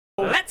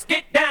Let's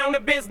get down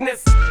to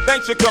business.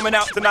 Thanks for coming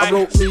out tonight. I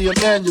wrote me a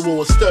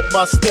manual, a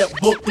step-by-step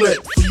booklet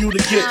for you to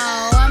get.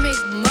 Oh, I make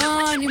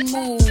money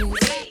move.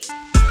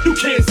 You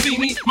can't see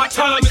me, my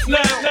time is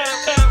now.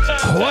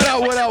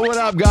 What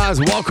up, guys?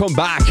 Welcome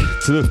back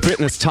to the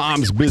Fitness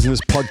Times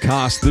Business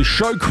Podcast, the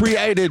show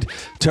created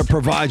to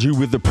provide you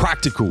with the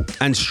practical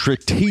and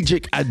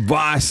strategic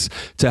advice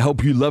to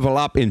help you level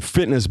up in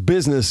fitness,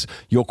 business,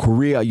 your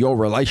career, your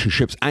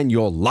relationships, and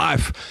your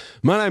life.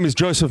 My name is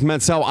Joseph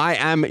Metzell. I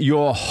am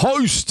your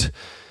host.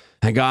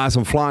 And guys,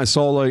 I'm flying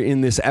solo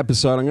in this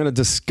episode. I'm going to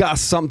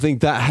discuss something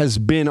that has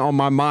been on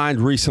my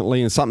mind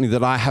recently and something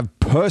that I have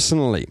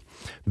personally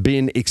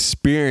been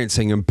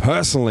experiencing and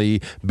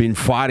personally been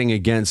fighting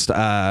against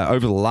over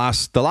the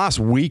last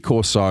week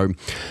or so.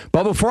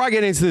 But before I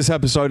get into this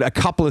episode, a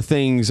couple of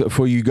things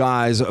for you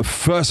guys.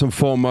 First and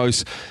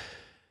foremost,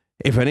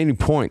 if at any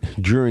point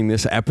during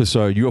this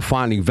episode you're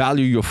finding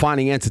value, you're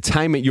finding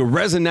entertainment, you're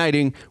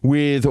resonating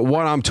with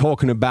what I'm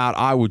talking about,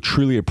 I would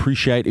truly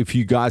appreciate if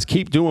you guys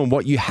keep doing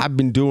what you have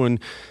been doing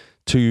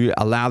to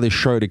allow this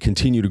show to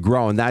continue to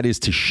grow, and that is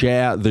to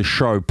share the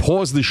show.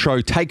 Pause the show,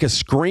 take a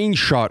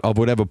screenshot of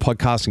whatever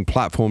podcasting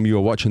platform you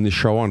are watching this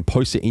show on,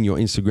 post it in your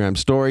Instagram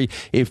story.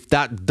 If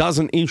that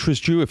doesn't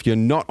interest you, if you're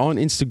not on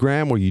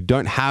Instagram or you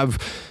don't have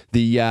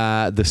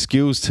the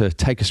skills to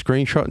take a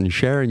screenshot and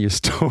share in your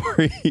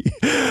story,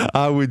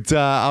 I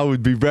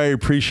would be very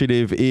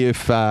appreciative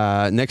if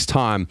next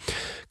time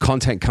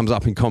content comes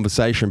up in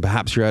conversation,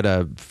 perhaps you're at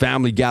a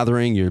family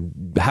gathering, you're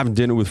having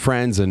dinner with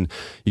friends, and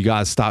you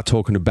guys start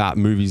talking about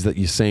movies that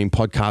you've seen,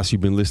 podcasts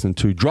you've been listening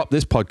to, drop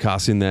this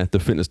podcast in there, the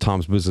Fitness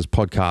Times Business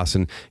Podcast,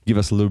 and give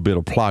us a little bit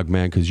of plug,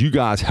 man, because you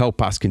guys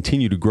help us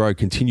continue to grow,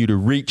 continue to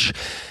reach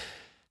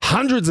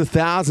hundreds of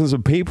thousands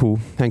of people,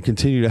 and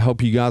continue to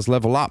help you guys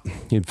level up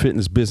in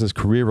fitness, business,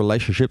 career,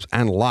 relationships,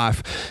 and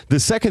life. The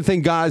second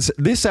thing, guys,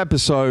 this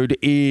episode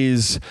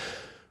is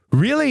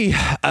really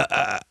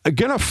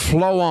going to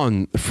flow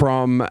on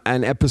from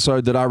an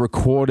episode that I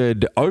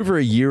recorded over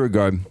a year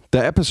ago. The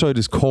episode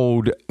is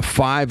called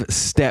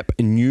 5-Step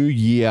New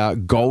Year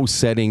Goal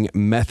Setting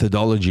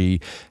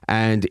Methodology,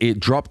 and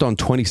it dropped on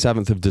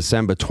 27th of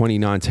December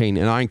 2019.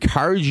 And I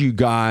encourage you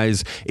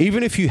guys,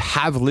 even if you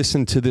have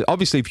listened to the,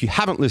 obviously if you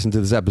haven't listened to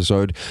this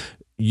episode,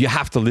 you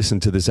have to listen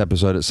to this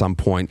episode at some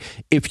point.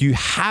 If you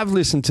have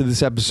listened to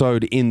this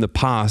episode in the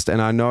past, and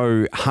I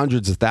know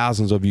hundreds of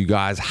thousands of you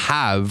guys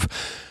have,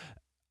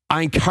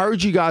 I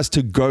encourage you guys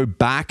to go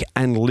back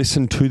and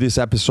listen to this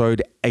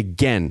episode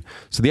again.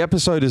 So the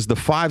episode is the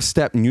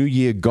 5-Step New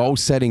Year Goal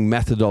Setting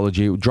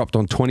Methodology. It dropped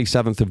on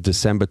 27th of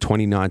December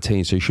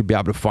 2019. So you should be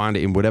able to find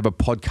it in whatever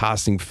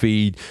podcasting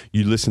feed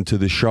you listen to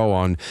the show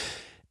on.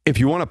 If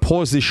you want to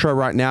pause this show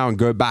right now and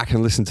go back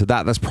and listen to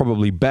that, that's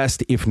probably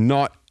best. If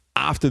not,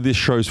 after this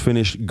show's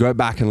finished, go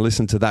back and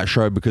listen to that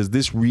show, because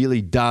this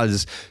really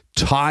does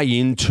tie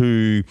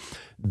into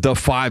the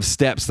 5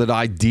 steps that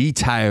I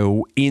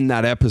detail in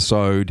that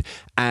episode.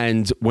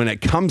 And when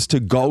it comes to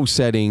goal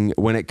setting,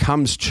 when it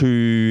comes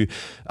to,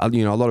 a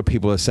lot of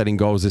people are setting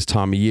goals this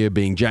time of year,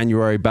 being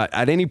January, but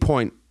at any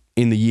point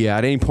in the year,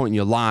 at any point in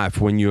your life,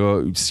 when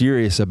you're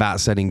serious about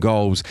setting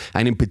goals,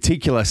 and in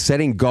particular,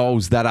 setting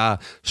goals that are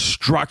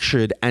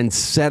structured and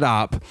set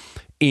up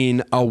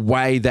in a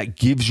way that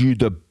gives you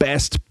the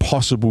best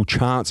possible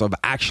chance of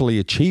actually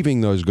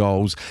achieving those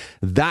goals,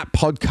 that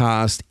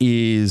podcast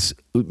is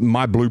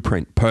my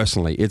blueprint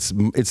personally. It's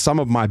some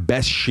of my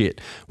best shit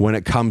when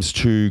it comes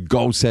to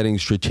goal setting,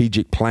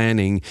 strategic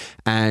planning,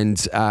 and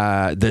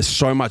there's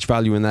so much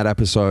value in that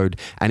episode.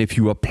 And if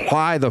you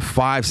apply the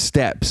 5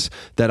 steps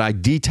that I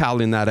detail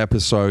in that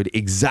episode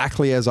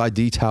exactly as I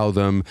detail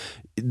them,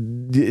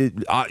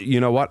 you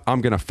know what?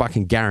 I'm going to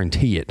fucking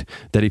guarantee it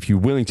that if you're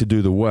willing to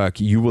do the work,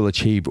 you will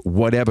achieve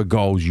whatever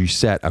goals you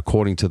set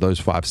according to those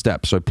 5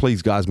 steps. So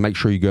please, guys, make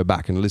sure you go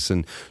back and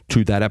listen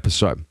to that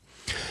episode.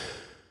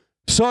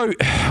 So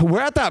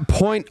we're at that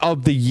point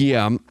of the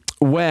year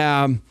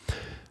where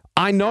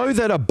I know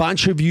that a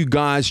bunch of you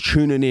guys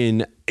tuning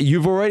in,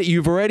 you've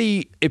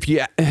already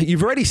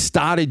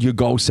started your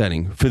goal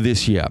setting for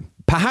this year.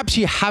 Perhaps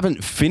you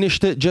haven't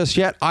finished it just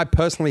yet. I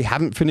personally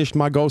haven't finished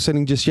my goal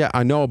setting just yet.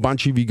 I know a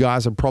bunch of you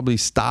guys have probably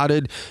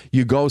started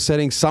your goal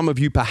setting. Some of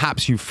you,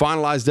 perhaps you've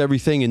finalized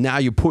everything and now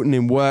you're putting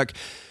in work.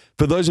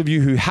 For those of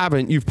you who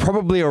haven't, you've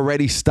probably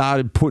already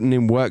started putting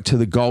in work to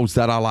the goals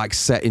that are like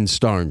set in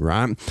stone,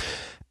 right?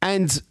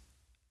 And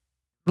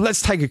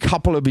let's take a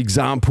couple of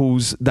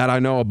examples that I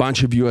know a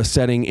bunch of you are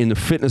setting in the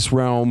fitness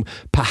realm.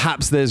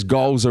 Perhaps there's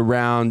goals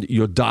around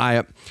your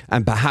diet,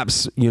 and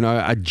perhaps,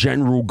 a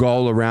general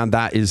goal around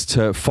that is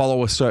to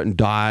follow a certain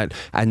diet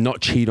and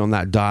not cheat on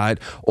that diet.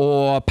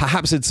 Or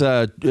perhaps it's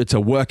a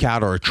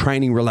workout or a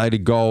training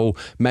related goal.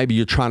 Maybe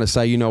you're trying to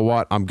say, you know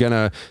what,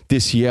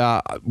 this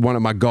year, one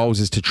of my goals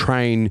is to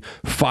train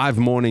 5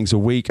 mornings a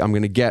week. I'm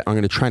going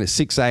to train at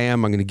 6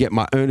 a.m. I'm going to get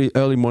my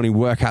early morning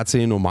workouts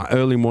in, or my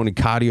early morning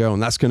cardio,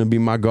 and that's going to be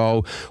my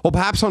goal. Or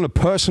perhaps on a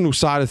personal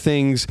side of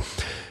things,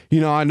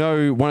 I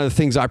know one of the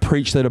things I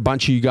preach that a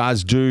bunch of you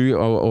guys do,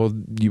 or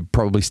you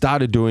probably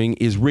started doing,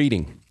 is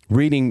reading.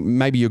 reading,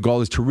 maybe your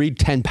goal is to read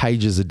 10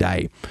 pages a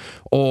day.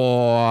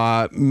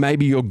 Or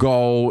maybe your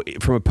goal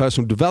from a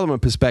personal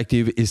development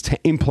perspective is to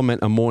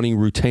implement a morning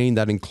routine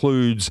that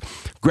includes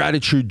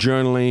gratitude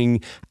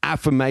journaling,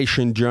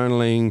 affirmation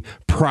journaling,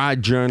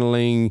 pride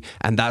journaling,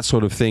 and that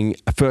sort of thing,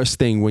 first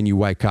thing when you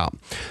wake up.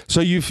 So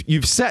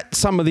you've set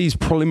some of these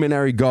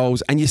preliminary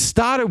goals and you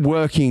started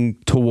working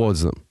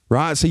towards them.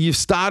 Right? So you've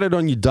started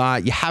on your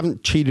diet. You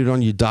haven't cheated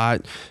on your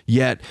diet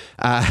yet.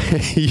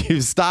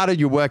 You've started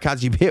your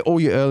workouts. You've hit all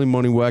your early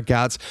morning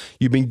workouts.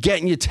 You've been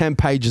getting your 10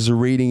 pages of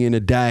reading in a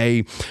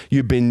day.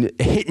 You've been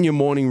hitting your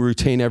morning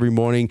routine every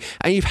morning.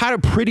 And you've had a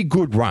pretty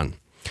good run,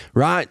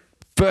 right?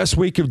 First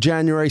week of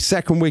January,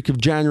 second week of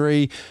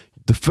January.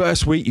 The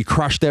first week you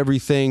crushed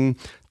everything.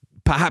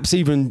 Perhaps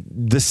even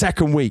the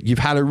second week, you've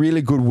had a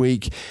really good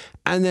week.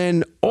 And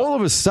then all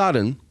of a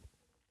sudden,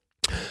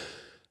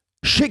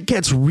 shit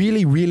gets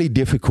really, really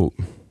difficult.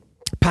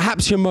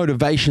 Perhaps your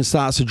motivation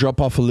starts to drop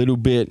off a little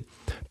bit.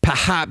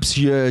 Perhaps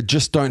you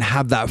just don't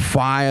have that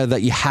fire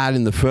that you had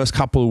in the first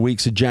couple of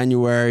weeks of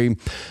January.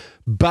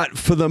 But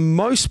for the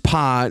most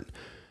part,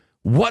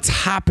 what's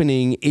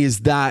happening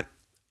is that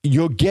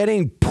you're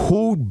getting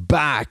pulled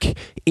back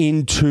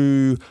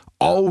into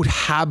old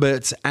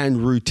habits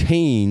and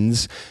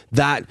routines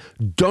that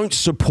don't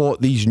support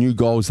these new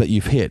goals that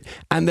you've hit.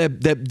 And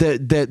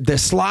they're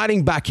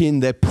sliding back in,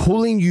 they're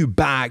pulling you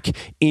back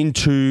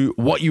into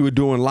what you were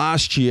doing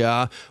last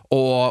year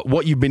or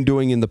what you've been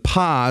doing in the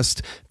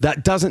past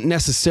that doesn't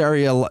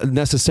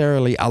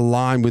necessarily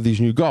align with these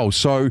new goals.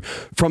 So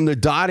from the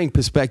dieting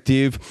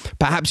perspective,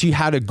 perhaps you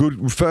had a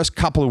good first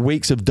couple of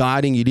weeks of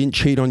dieting, you didn't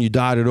cheat on your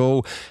diet at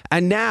all.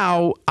 And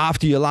now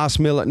after your last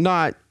meal at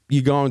night,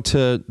 you go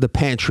into the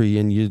pantry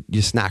and you're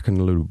snacking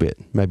a little bit.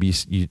 Maybe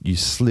you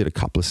slid a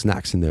couple of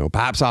snacks in there. Or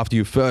perhaps after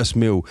your first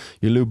meal,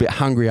 you're a little bit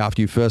hungry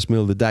after your first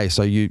meal of the day.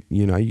 So you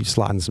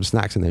sliding some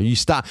snacks in there. You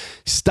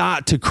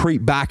start to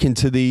creep back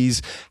into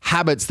these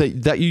habits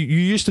that you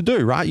used to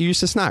do, right? You used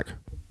to snack.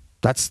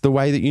 That's the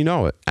way that you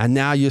know it. And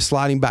now you're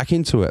sliding back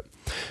into it.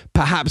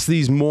 Perhaps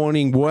these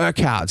morning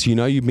workouts,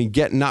 you've been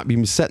getting up, you've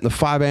been setting the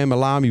 5 a.m.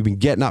 alarm, you've been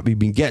getting up, you've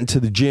been getting to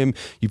the gym,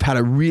 you've had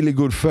a really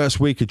good first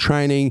week of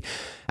training,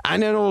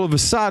 and then all of a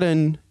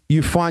sudden,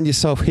 you find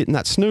yourself hitting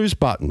that snooze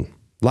button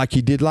like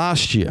you did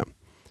last year.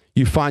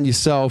 You find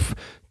yourself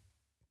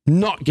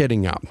not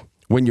getting up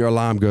when your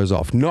alarm goes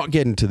off, not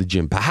getting to the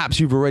gym. Perhaps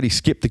you've already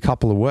skipped a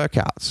couple of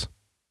workouts.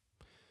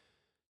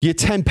 Your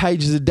 10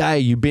 pages a day,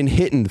 you've been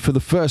hitting for the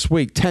first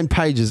week, 10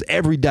 pages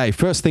every day,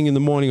 first thing in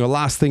the morning or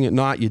last thing at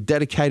night. You're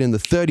dedicating the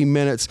 30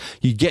 minutes,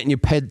 you're getting your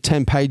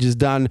 10 pages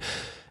done.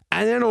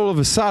 And then all of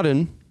a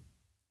sudden,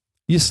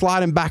 you're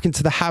sliding back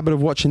into the habit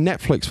of watching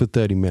Netflix for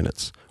 30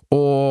 minutes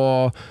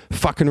or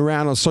fucking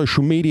around on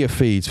social media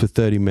feeds for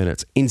 30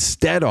 minutes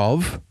instead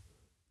of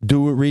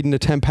reading the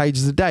 10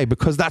 pages a day,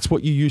 because that's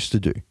what you used to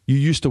do. You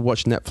used to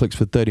watch Netflix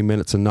for 30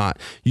 minutes a night.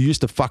 You used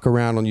to fuck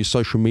around on your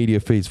social media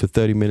feeds for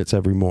 30 minutes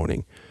every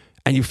morning.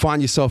 And you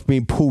find yourself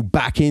being pulled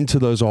back into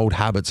those old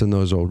habits and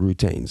those old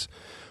routines.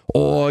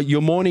 Or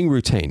your morning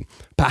routine.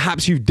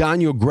 Perhaps you've done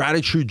your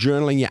gratitude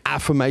journaling, your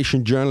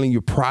affirmation journaling,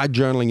 your pride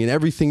journaling, and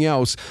everything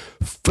else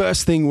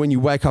first thing when you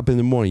wake up in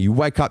the morning. You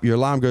wake up, your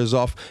alarm goes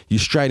off, you're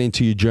straight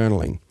into your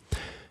journaling.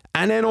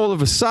 And then all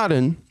of a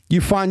sudden, you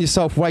find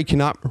yourself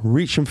waking up,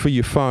 reaching for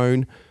your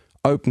phone,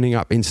 opening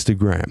up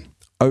Instagram,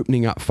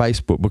 opening up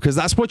Facebook, because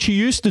that's what you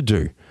used to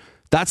do.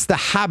 That's the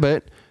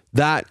habit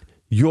that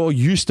you're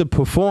used to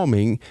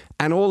performing,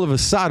 and all of a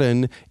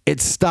sudden,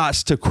 it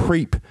starts to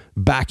creep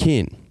back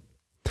in.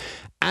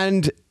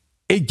 And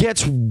it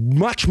gets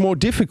much more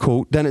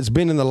difficult than it's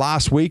been in the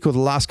last week or the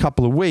last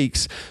couple of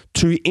weeks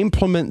to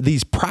implement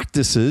these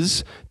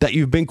practices that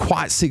you've been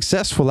quite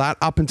successful at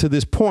up until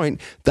this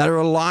point that are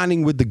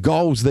aligning with the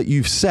goals that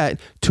you've set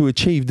to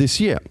achieve this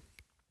year.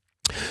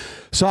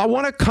 So I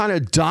want to kind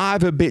of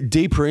dive a bit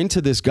deeper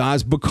into this,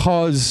 guys,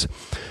 because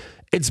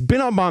it's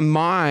been on my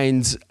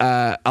mind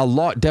a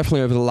lot,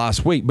 definitely over the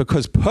last week,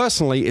 because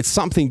personally, it's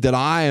something that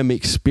I am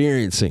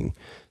experiencing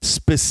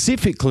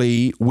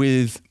specifically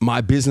with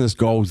my business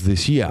goals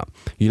this year.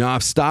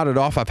 I've started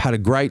off, I've had a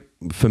great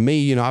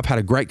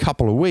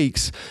couple of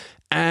weeks,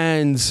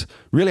 and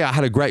really I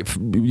had a great,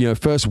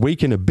 first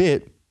week and a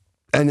bit.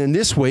 And then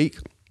this week,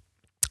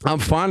 I'm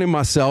finding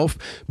myself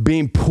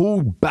being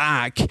pulled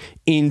back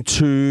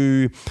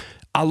into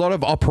a lot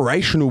of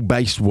operational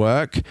based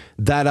work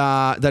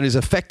that is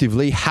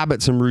effectively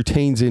habits and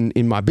routines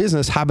in my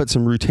business, habits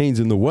and routines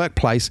in the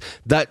workplace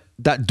that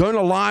don't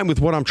align with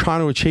what I'm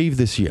trying to achieve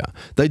this year.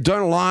 They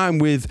don't align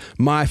with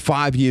my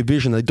 5-year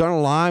vision. They don't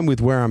align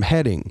with where I'm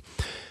heading.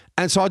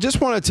 And so I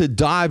just wanted to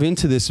dive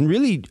into this and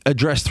really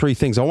address 3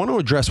 things. I want to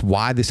address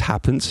why this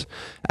happens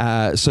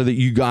so that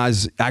you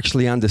guys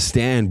actually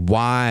understand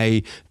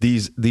why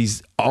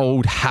these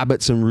old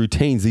habits and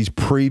routines, these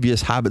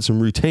previous habits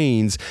and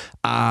routines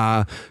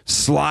are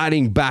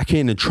sliding back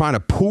in and trying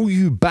to pull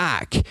you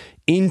back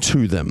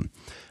into them.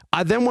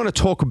 I then want to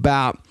talk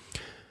about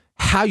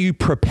how you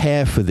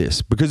prepare for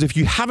this. Because if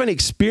you haven't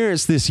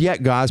experienced this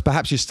yet, guys,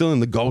 perhaps you're still in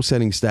the goal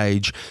setting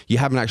stage, you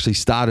haven't actually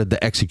started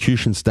the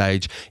execution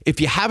stage. If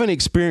you haven't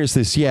experienced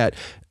this yet,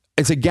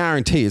 it's a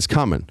guarantee it's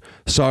coming.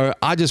 So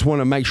I just want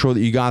to make sure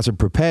that you guys are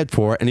prepared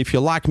for it. And if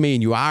you're like me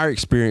and you are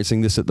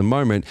experiencing this at the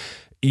moment,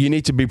 you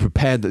need to be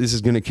prepared that this is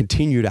going to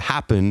continue to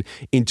happen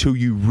until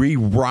you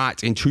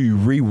rewrite, until you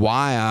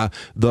rewire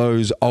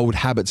those old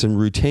habits and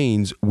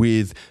routines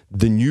with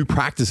the new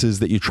practices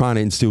that you're trying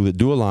to instill that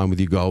do align with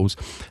your goals.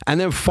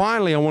 And then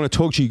finally, I want to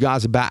talk to you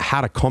guys about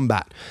how to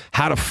combat,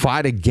 how to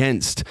fight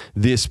against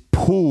this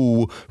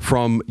pull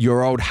from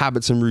your old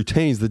habits and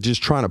routines that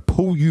just trying to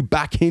pull you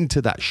back into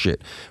that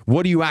shit.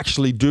 What do you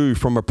actually do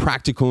from a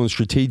practical and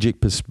strategic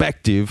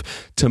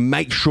perspective to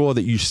make sure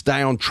that you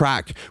stay on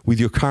track with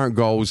your current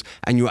goals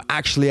and you're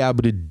actually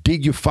able to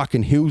dig your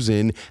fucking heels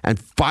in and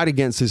fight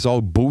against this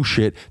old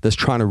bullshit that's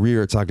trying to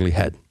rear its ugly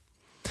head?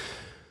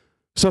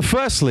 So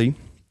firstly,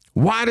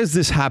 why does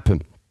this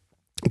happen?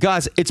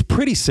 Guys, it's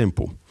pretty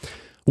simple.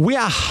 We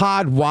are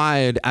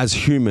hardwired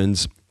as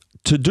humans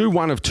to do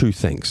one of two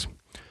things.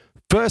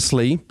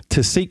 Firstly,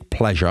 to seek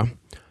pleasure.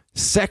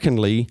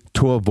 Secondly,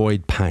 to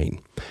avoid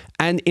pain.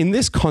 And in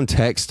this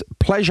context,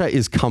 pleasure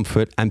is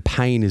comfort and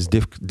pain is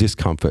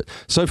discomfort.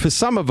 So for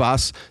some of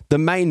us, the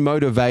main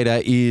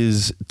motivator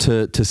is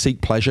to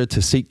seek pleasure,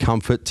 to seek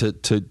comfort,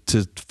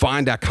 to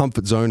find our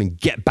comfort zone and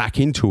get back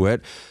into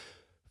it.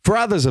 For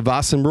others of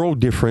us, and we're all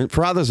different,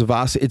 for others of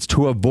us, it's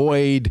to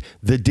avoid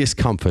the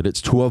discomfort.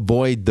 It's to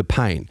avoid the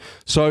pain.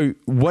 So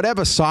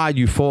whatever side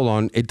you fall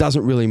on, it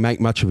doesn't really make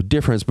much of a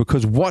difference,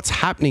 because what's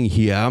happening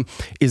here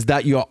is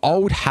that your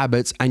old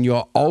habits and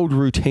your old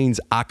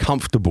routines are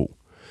comfortable.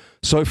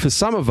 So for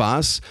some of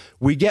us,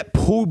 we get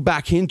pulled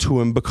back into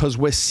them because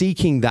we're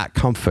seeking that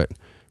comfort.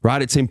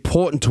 Right? It's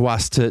important to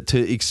us to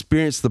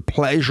experience the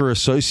pleasure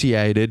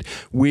associated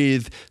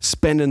with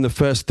spending the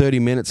first 30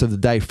 minutes of the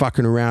day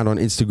fucking around on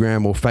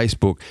Instagram or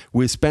Facebook,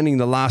 with spending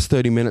the last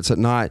 30 minutes at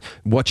night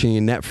watching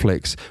your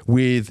Netflix,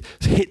 with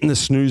hitting the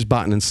snooze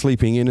button and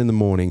sleeping in the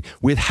morning,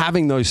 with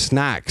having those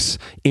snacks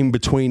in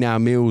between our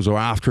meals or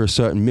after a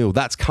certain meal.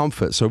 That's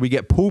comfort. So we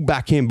get pulled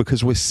back in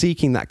because we're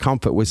seeking that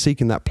comfort. We're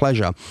seeking that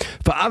pleasure.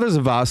 For others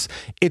of us,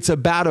 it's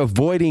about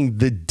avoiding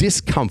the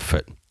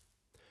discomfort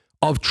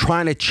of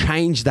trying to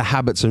change the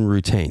habits and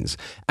routines.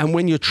 And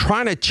when you're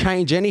trying to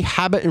change any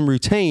habit and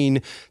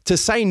routine, to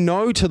say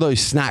no to those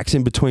snacks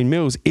in between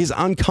meals is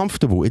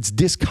uncomfortable. It's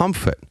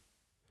discomfort.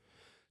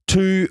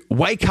 To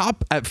wake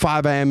up at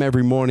 5 a.m.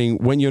 every morning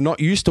when you're not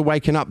used to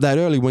waking up that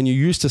early, when you're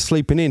used to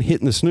sleeping in,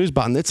 hitting the snooze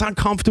button, it's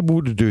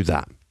uncomfortable to do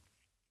that.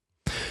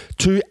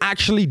 To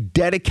actually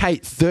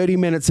dedicate 30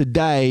 minutes a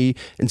day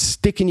and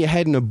sticking your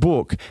head in a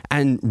book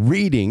and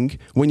reading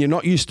when you're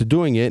not used to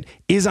doing it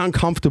is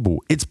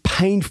uncomfortable. It's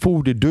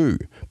painful to do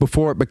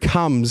before it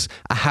becomes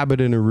a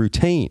habit and a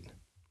routine.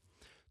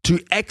 To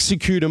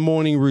execute a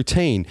morning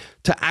routine,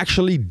 to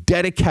actually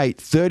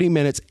dedicate 30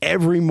 minutes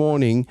every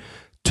morning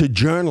to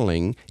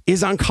journaling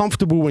is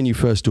uncomfortable when you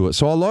first do it.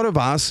 So a lot of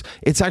us,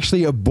 it's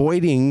actually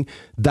avoiding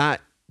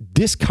that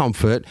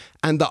discomfort,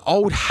 and the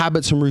old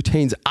habits and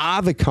routines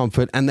are the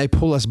comfort and they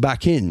pull us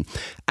back in.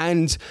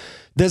 And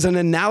there's an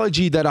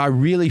analogy that I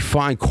really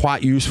find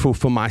quite useful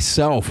for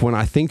myself when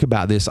I think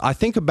about this. I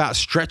think about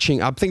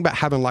stretching. I think about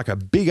having like a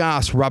big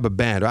ass rubber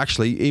band, or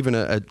actually even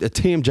a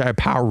TMJ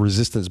power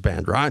resistance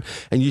band, right?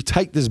 And you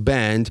take this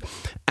band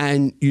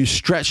and you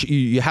stretch,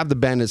 you have the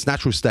band in its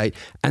natural state,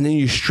 and then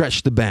you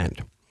stretch the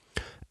band.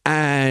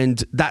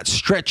 And that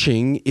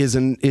stretching is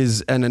an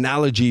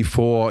analogy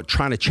for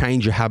trying to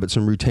change your habits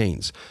and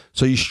routines.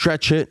 So you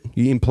stretch it,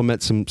 you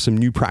implement some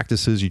new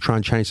practices, you try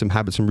and change some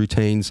habits and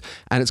routines,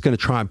 and it's going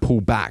to try and pull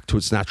back to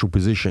its natural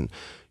position.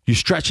 You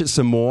stretch it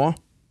some more,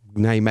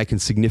 now you're making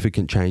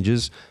significant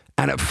changes,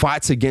 and it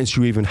fights against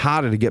you even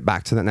harder to get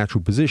back to that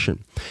natural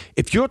position.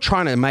 If you're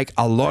trying to make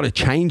a lot of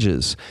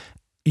changes,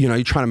 you know,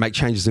 you're trying to make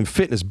changes in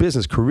fitness,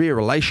 business, career,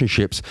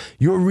 relationships,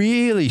 you're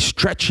really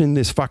stretching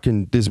this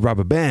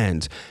rubber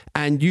band.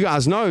 And you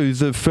guys know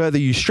the further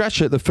you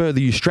stretch it, the further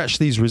you stretch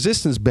these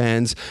resistance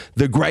bands,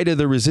 the greater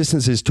the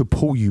resistance is to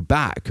pull you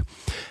back.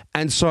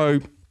 And so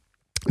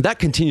that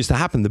continues to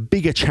happen. The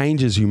bigger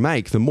changes you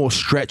make, the more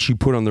stretch you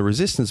put on the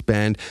resistance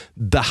band,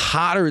 the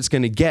harder it's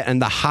going to get,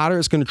 and the harder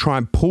it's going to try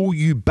and pull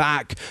you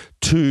back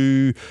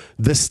to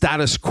the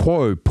status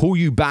quo, pull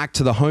you back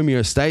to the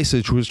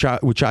homeostasis,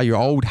 which are your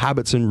old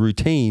habits and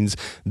routines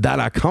that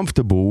are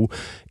comfortable,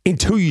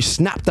 until you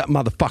snap that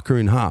motherfucker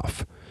in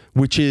half,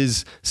 which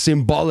is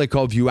symbolic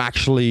of you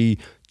actually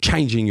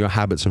changing your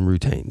habits and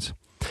routines.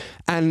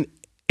 And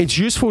it's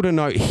useful to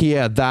note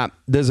here that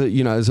there's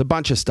a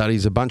bunch of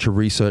studies, a bunch of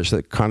research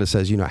that kind of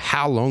says,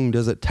 how long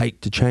does it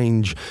take to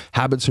change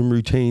habits and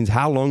routines?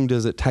 How long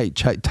does it take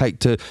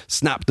to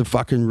snap the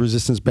fucking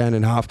resistance band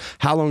in half?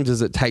 How long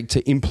does it take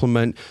to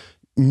implement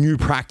new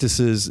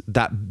practices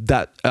that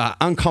are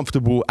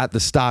uncomfortable at the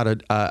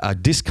start, are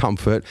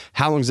discomfort,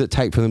 how long does it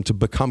take for them to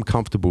become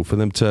comfortable, for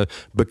them to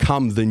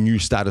become the new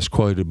status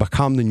quo, to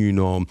become the new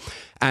norm?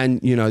 And,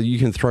 you know, you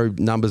can throw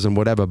numbers and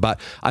whatever, but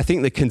I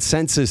think the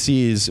consensus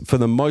is, for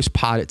the most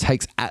part, it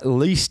takes at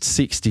least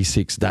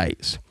 66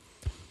 days,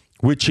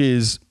 which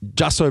is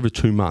just over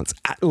 2 months,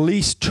 at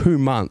least 2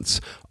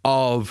 months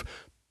of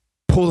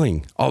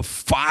pulling, of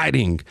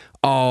fighting,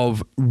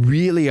 of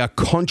really a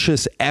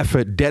conscious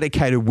effort,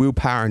 dedicated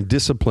willpower and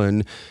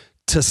discipline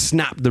to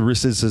snap the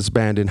resistance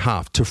band in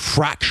half, to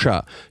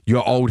fracture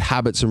your old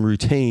habits and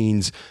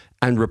routines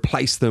and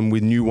replace them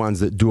with new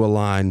ones that do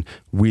align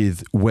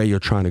with where you're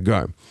trying to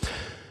go.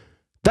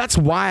 That's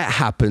why it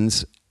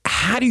happens.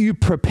 How do you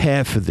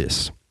prepare for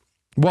this?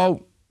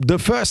 Well, the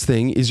first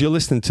thing is you're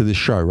listening to this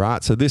show,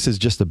 right? So this is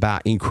just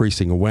about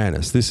increasing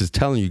awareness. This is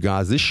telling you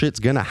guys this shit's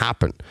going to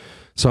happen.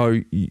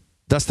 So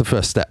that's the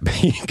first step.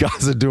 You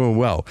guys are doing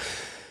well.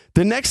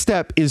 The next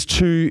step is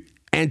to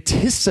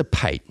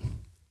anticipate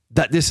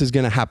that this is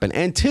going to happen.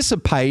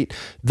 Anticipate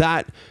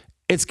that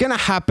it's going to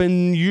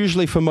happen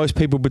usually for most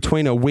people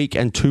between a week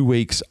and 2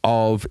 weeks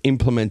of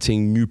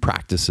implementing new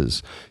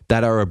practices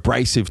that are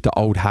abrasive to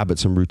old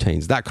habits and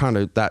routines. That kind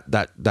of,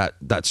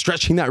 that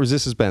stretching that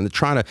resistance band, they're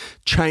trying to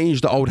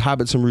change the old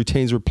habits and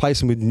routines, replace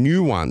them with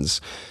new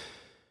ones,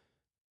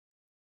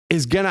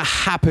 is going to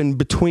happen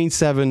between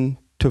 7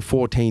 to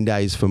 14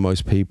 days for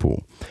most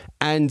people.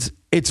 And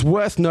it's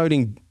worth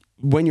noting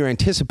when you're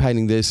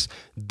anticipating this,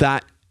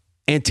 that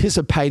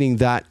anticipating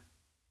that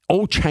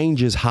all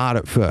change is hard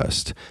at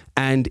first.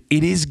 And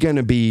it is going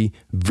to be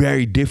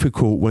very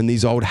difficult when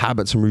these old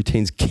habits and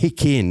routines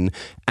kick in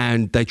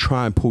and they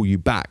try and pull you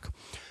back.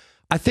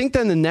 I think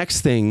then the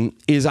next thing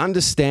is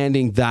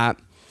understanding that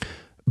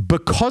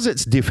because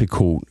it's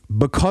difficult,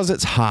 because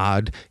it's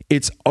hard,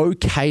 it's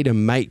okay to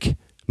make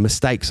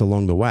mistakes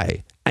along the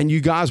way. And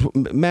you guys,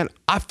 man,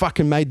 I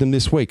fucking made them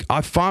this week.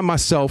 I find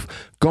myself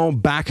going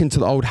back into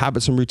the old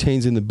habits and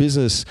routines in the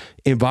business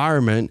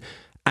environment,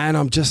 and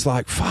I'm just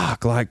like,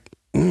 fuck, I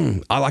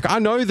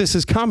know this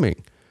is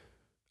coming.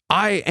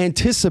 I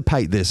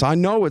anticipate this. I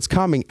know it's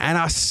coming, and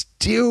I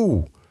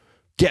still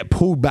get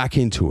pulled back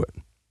into it.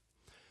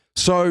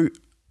 So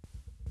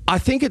I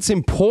think it's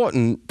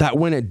important that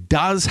when it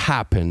does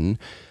happen,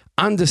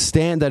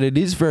 understand that it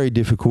is very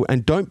difficult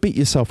and don't beat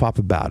yourself up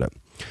about it.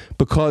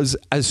 Because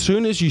as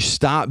soon as you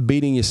start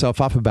beating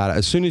yourself up about it,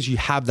 as soon as you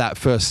have that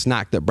first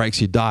snack that breaks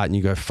your diet and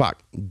you go,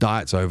 fuck,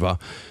 diet's over.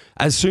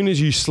 As soon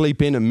as you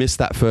sleep in and miss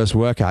that first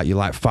workout, you're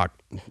like, fuck,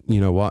 you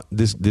know what?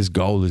 This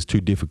goal is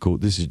too difficult.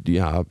 This is,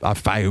 I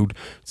failed.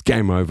 It's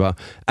game over.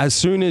 As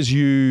soon as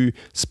you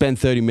spend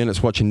 30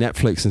 minutes watching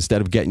Netflix instead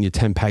of getting your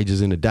 10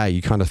 pages in a day,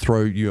 you kind of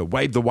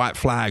wave the white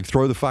flag,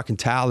 throw the fucking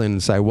towel in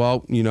and say,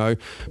 well, I'm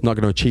not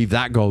going to achieve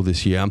that goal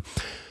this year.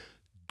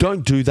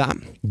 Don't do that.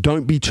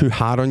 Don't be too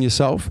hard on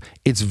yourself.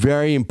 It's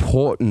very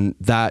important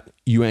that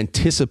you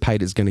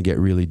anticipate it's going to get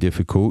really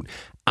difficult.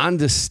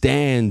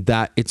 Understand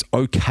that it's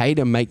okay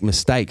to make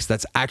mistakes.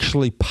 That's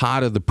actually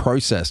part of the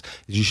process.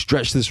 As you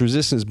stretch this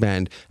resistance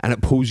band and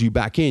it pulls you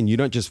back in, you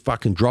don't just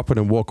fucking drop it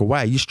and walk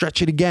away. You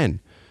stretch it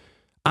again.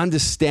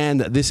 Understand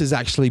that this is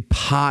actually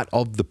part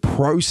of the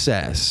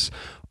process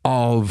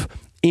of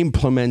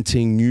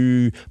implementing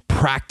new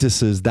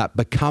practices that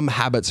become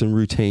habits and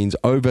routines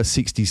over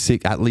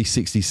at least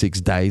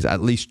 66 days,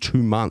 at least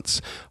 2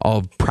 months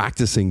of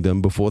practicing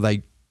them before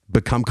they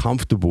become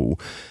comfortable.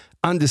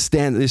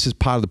 Understand that this is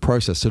part of the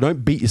process. So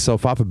don't beat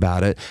yourself up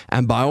about it.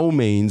 And by all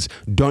means,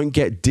 don't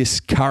get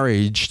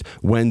discouraged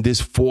when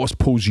this force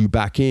pulls you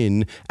back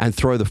in and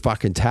throw the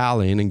fucking towel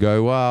in and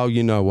go, well,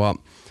 you know what?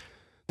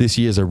 This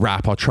year's a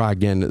wrap. I'll try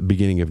again at the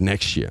beginning of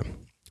next year.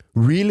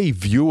 Really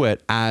view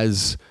it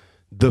as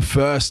the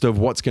first of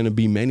what's going to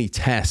be many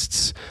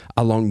tests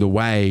along the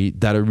way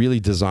that are really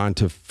designed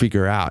to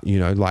figure out,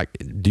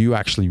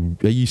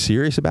 are you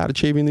serious about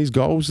achieving these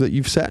goals that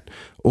you've set?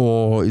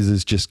 Or is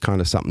this just kind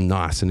of something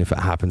nice? And if it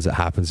happens, it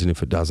happens. And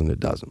if it doesn't,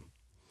 it doesn't.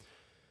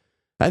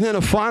 And then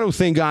a final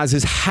thing, guys,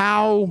 is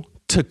how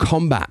to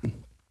combat,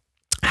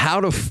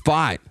 how to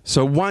fight.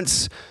 So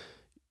once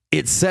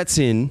it sets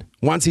in,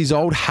 once these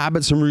old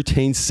habits and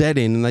routines set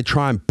in and they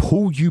try and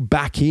pull you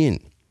back in,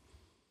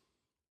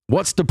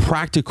 what's the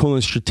practical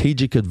and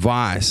strategic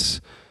advice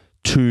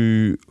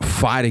to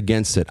fight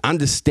against it?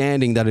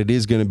 Understanding that it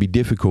is going to be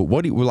difficult.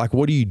 What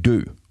do you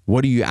do?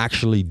 What do you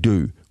actually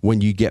do when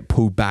you get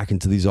pulled back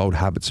into these old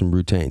habits and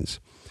routines?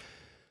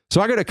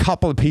 So I got a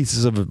couple of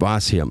pieces of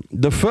advice here.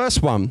 The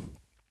first one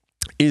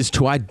is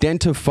to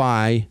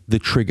identify the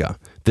trigger.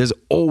 There's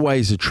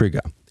always a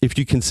trigger. If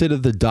you consider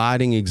the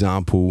dieting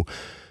example,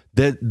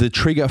 the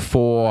trigger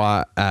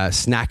for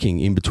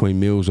snacking in between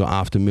meals or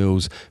after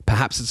meals,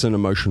 perhaps it's an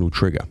emotional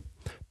trigger.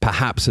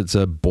 Perhaps it's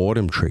a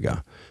boredom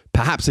trigger.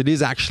 Perhaps it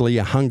is actually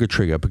a hunger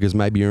trigger because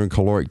maybe you're in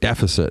caloric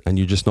deficit and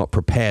you're just not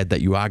prepared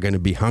that you are going to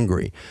be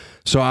hungry.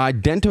 So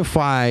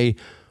identify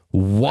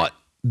what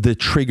the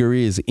trigger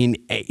is in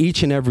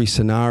each and every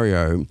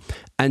scenario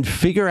and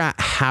figure out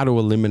how to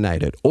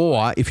eliminate it.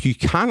 Or if you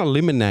can't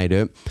eliminate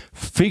it,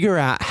 figure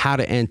out how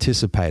to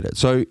anticipate it.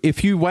 So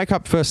if you wake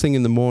up first thing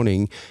in the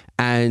morning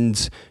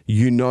and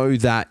you know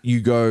that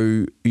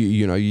you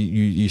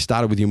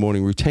started with your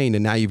morning routine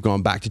and now you've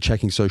gone back to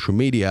checking social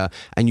media,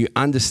 and you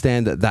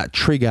understand that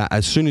trigger,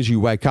 as soon as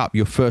you wake up,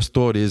 your first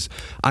thought is,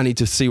 I need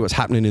to see what's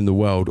happening in the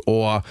world,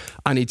 or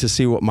I need to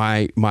see what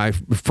my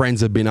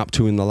friends have been up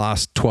to in the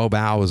last 12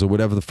 hours or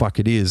whatever the fuck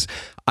it is.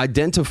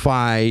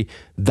 Identify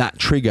that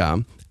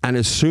trigger, and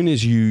as soon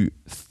as you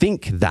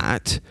think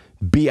that,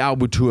 be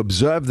able to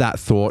observe that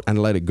thought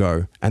and let it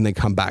go, and then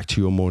come back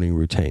to your morning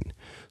routine.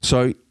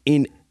 So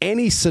in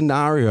any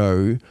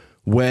scenario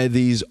where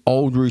these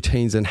old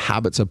routines and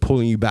habits are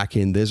pulling you back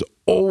in, there's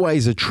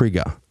always a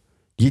trigger.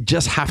 You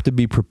just have to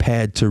be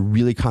prepared to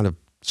really kind of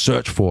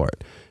search for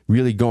it,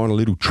 really go on a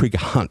little trigger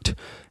hunt.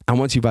 And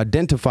once you've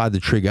identified the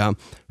trigger,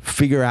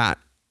 figure out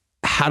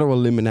how to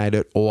eliminate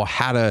it, or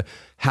how to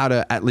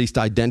at least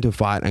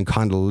identify it and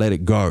kind of let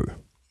it go.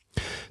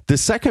 The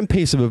second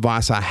piece of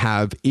advice I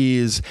have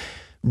is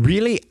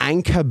really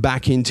anchor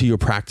back into your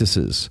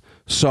practices.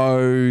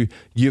 So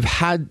you've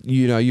had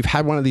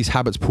one of these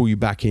habits pull you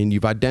back in.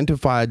 You've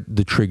identified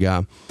the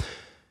trigger.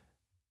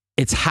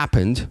 It's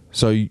happened.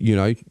 So,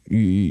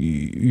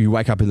 you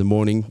wake up in the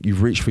morning,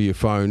 you've reached for your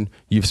phone,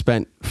 you've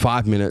spent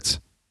 5 minutes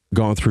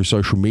going through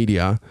social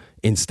media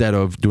instead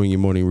of doing your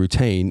morning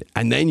routine,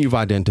 and then you've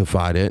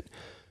identified it.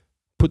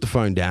 Put the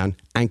phone down,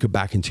 anchor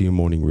back into your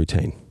morning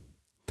routine.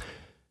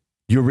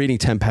 You're reading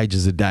 10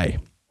 pages a day.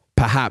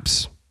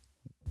 Perhaps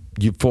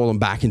you've fallen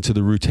back into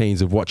the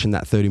routines of watching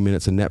that 30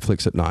 minutes of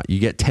Netflix at night. You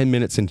get 10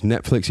 minutes into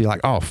Netflix, you're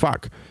like, oh,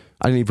 fuck,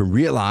 I didn't even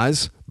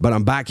realize, but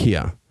I'm back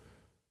here.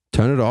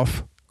 Turn it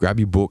off, grab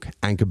your book,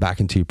 anchor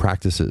back into your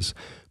practices.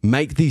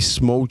 Make these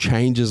small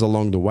changes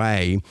along the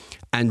way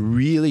and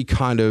really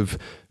kind of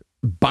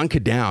bunker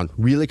down,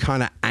 really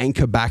kind of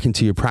anchor back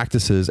into your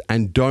practices,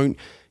 and don't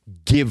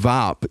give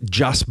up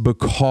just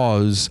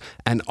because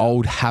an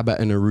old habit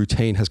and a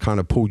routine has kind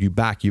of pulled you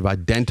back. You've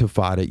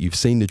identified it, you've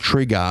seen the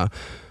trigger,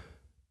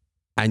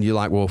 and you're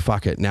like, well,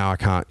 fuck it. Now I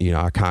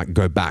can't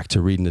go back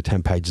to reading the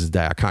 10 pages a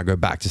day. I can't go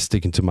back to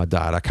sticking to my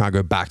diet. I can't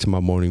go back to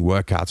my morning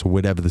workouts, or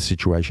whatever the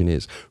situation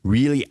is.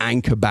 Really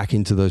anchor back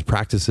into those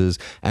practices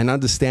and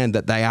understand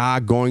that they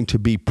are going to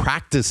be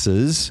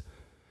practices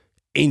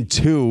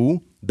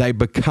until they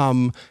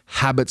become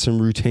habits and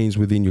routines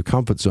within your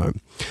comfort zone.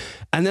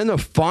 And then the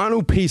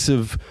final piece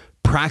of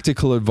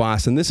practical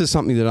advice, and this is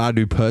something that I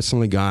do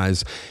personally,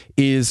 guys,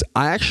 is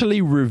I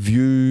actually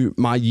review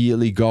my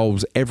yearly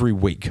goals every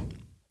week.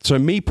 So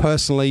me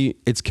personally,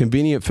 it's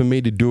convenient for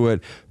me to do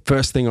it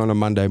first thing on a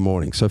Monday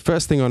morning. So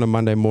first thing on a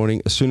Monday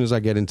morning, as soon as I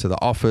get into the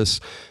office,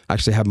 I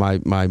actually have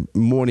my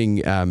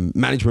morning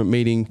management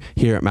meeting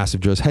here at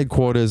Massive Joe's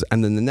headquarters.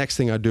 And then the next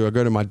thing I do, I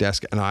go to my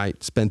desk and I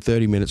spend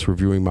 30 minutes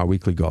reviewing my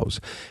weekly goals.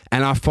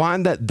 And I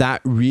find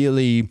that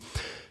really,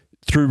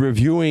 through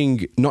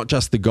reviewing not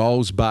just the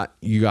goals, but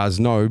you guys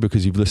know,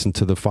 because you've listened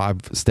to the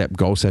 5-step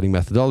goal setting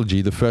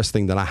methodology, the first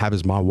thing that I have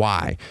is my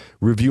why.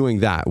 Reviewing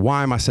that.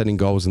 Why am I setting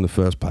goals in the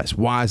first place?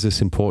 Why is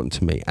this important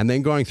to me? And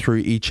then going through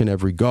each and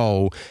every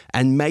goal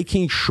and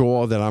making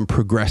sure that I'm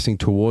progressing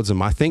towards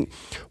them. I think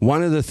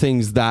one of the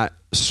things that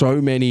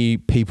so many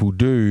people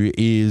do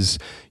is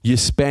you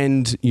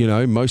spend,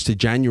 most of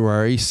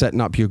January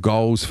setting up your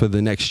goals for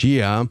the next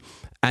year,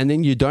 and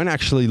then you don't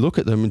actually look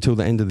at them until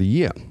the end of the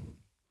year.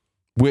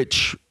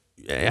 Which,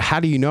 how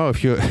do you know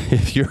if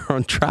you're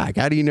on track?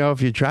 How do you know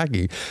if you're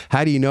tracking?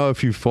 How do you know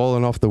if you've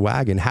fallen off the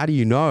wagon? How do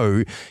you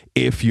know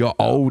if your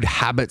old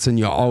habits and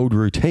your old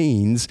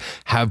routines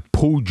have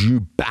pulled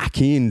you back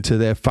into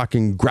their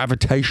fucking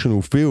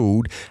gravitational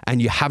field,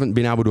 and you haven't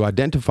been able to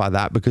identify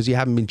that because you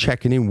haven't been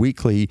checking in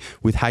weekly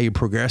with how you're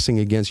progressing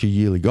against your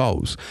yearly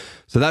goals?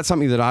 So that's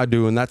something that I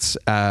do, and that's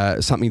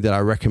something that I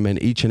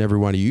recommend each and every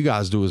one of you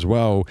guys do as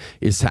well,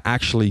 is to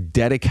actually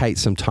dedicate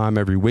some time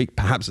every week.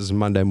 Perhaps it's a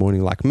Monday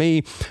morning like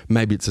me,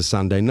 maybe it's a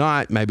Sunday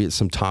night, maybe it's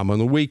some time on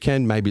the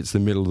weekend, maybe it's the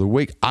middle of the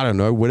week. I don't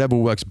know, whatever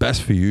works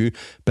best for you,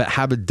 but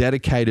have a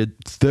dedicated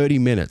 30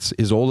 minutes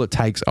is all it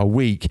takes a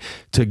week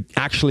to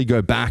actually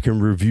go back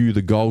and review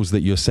the goals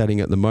that you're setting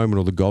at the moment,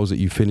 or the goals that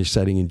you finished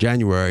setting in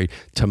January,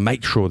 to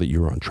make sure that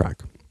you're on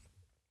track.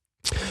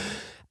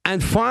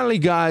 And finally,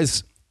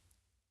 guys,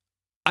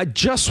 I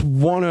just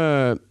want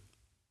to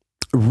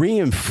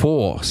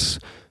reinforce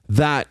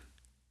that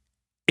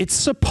it's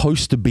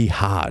supposed to be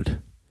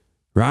hard,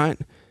 right?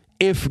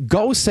 If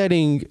goal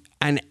setting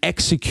and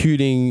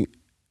executing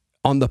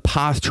on the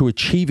path to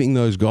achieving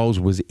those goals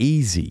was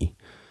easy,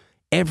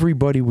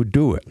 everybody would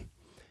do it.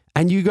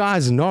 And you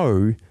guys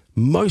know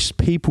most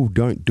people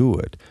don't do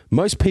it.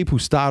 Most people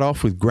start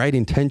off with great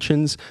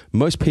intentions.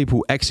 Most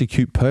people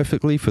execute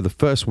perfectly for the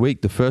first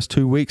week, the first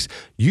 2 weeks.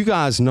 You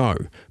guys know,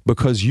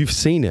 because you've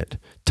seen it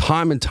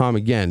time and time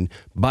again.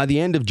 By the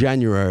end of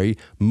January,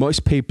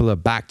 most people are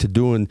back to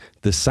doing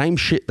the same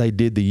shit they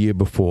did the year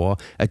before,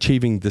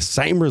 achieving the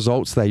same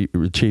results they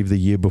achieved the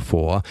year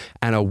before,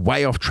 and are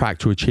way off track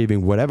to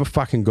achieving whatever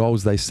fucking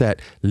goals they set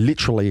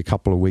literally a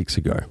couple of weeks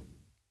ago.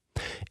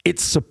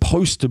 It's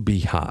supposed to be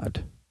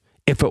hard.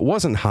 If it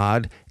wasn't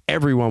hard,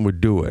 everyone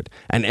would do it,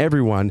 and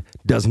everyone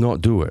does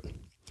not do it.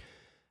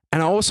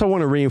 And I also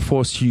want to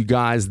reinforce to you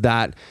guys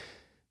that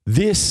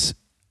this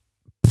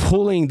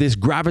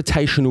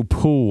gravitational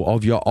pull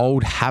of your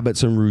old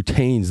habits and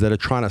routines that are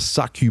trying to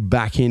suck you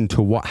back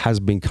into what has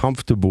been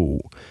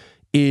comfortable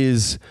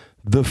is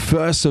the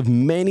first of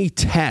many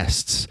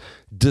tests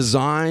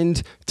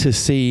designed to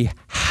see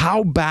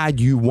how bad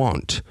you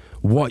want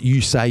what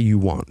you say you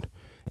want.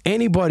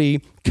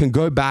 Anybody can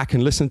go back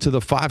and listen to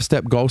the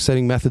 5-step goal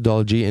setting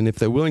methodology, and if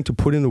they're willing to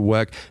put in the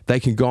work, they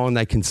can go and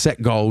they can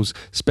set goals,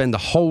 spend the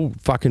whole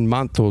fucking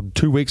month or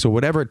 2 weeks or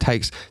whatever it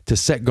takes to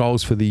set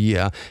goals for the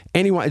year.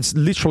 Anyone, it's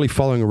literally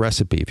following a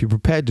recipe. If you're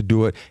prepared to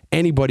do it,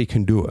 anybody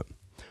can do it.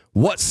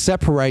 What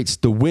separates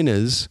the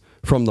winners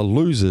from the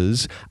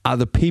losers are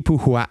the people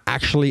who are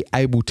actually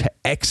able to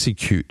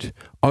execute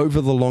over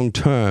the long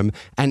term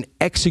and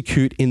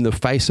execute in the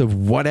face of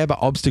whatever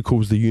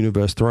obstacles the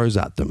universe throws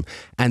at them.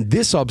 And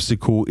this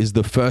obstacle is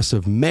the first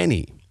of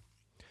many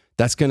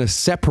that's going to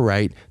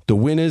separate the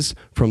winners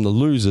from the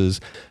losers.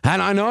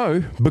 And I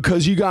know,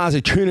 because you guys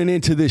are tuning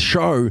into this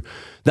show,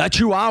 that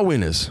you are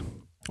winners,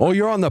 or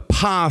you're on the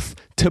path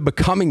to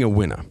becoming a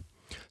winner.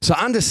 So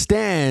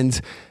understand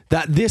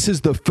that this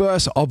is the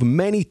first of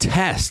many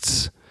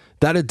tests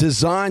that are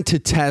designed to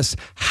test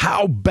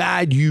how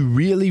bad you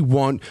really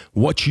want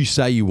what you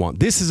say you want.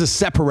 This is a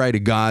separator,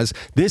 guys.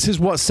 This is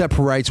what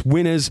separates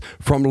winners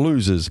from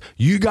losers.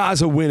 You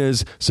guys are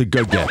winners, so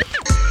go get it.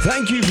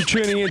 Thank you for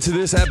tuning into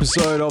this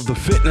episode of the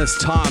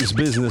Fitness Times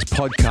Business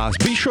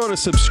Podcast. Be sure to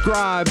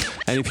subscribe,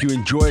 and if you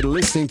enjoyed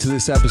listening to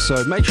this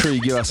episode, make sure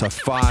you give us a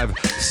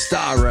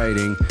 5-star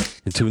rating.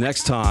 Until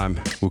next time,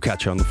 we'll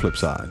catch you on the flip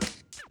side.